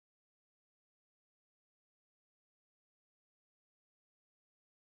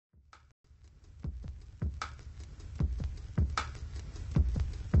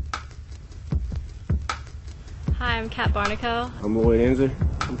Hi, I'm Kat Barnico. I'm Lloyd Enzer.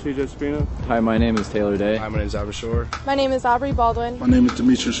 I'm TJ Spino. Hi, my name is Taylor Day. Hi, my name is Albert Shore. My name is Aubrey Baldwin. My name is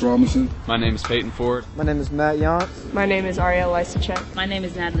Demetrius Robinson. My name is Peyton Ford. My name is Matt Yance. My name is Ariel Lysacek. My name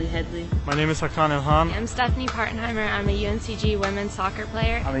is Natalie Headley. My name is Hakan Ilham. I'm Stephanie Partenheimer. I'm a UNCG women's soccer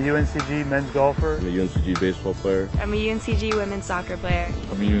player. I'm a UNCG men's golfer. I'm a UNCG baseball player. I'm a UNCG women's soccer player.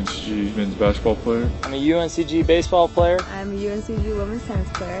 I'm a UNCG men's basketball player. I'm a UNCG baseball player. I'm a UNCG women's tennis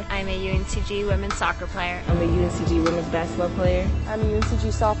player. I'm a UNCG women's soccer player. I'm a UNCG women's basketball player. I'm a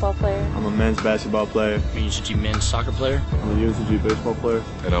UNCG softball player. I'm a men's basketball player. I'm a UNCG men's soccer player. I'm a UNCG baseball player.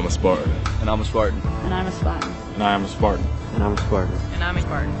 And I'm a Spartan. And I'm a Spartan. And I'm a Spartan. And I am a Spartan. And I'm a Spartan. And I'm a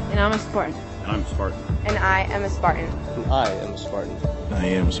Spartan. And I'm a Spartan. And I'm a Spartan. And I am a Spartan. And I am a Spartan. And I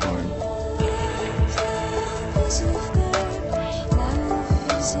am a Spartan.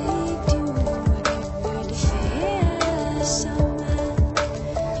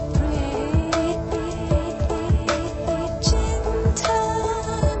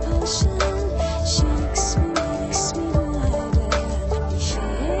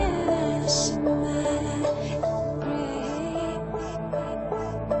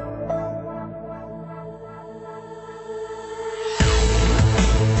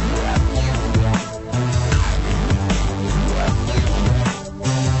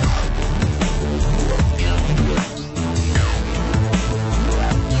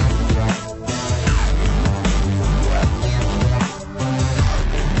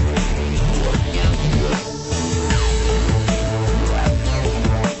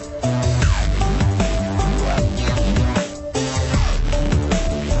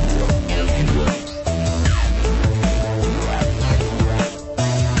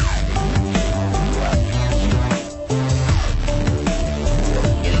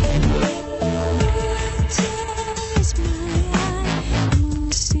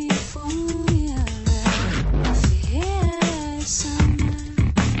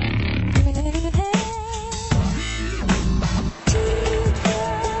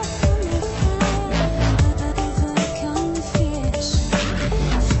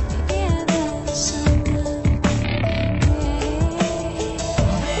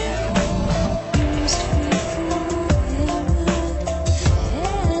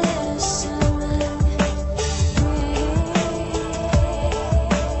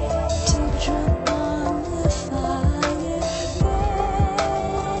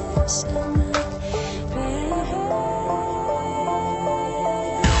 Some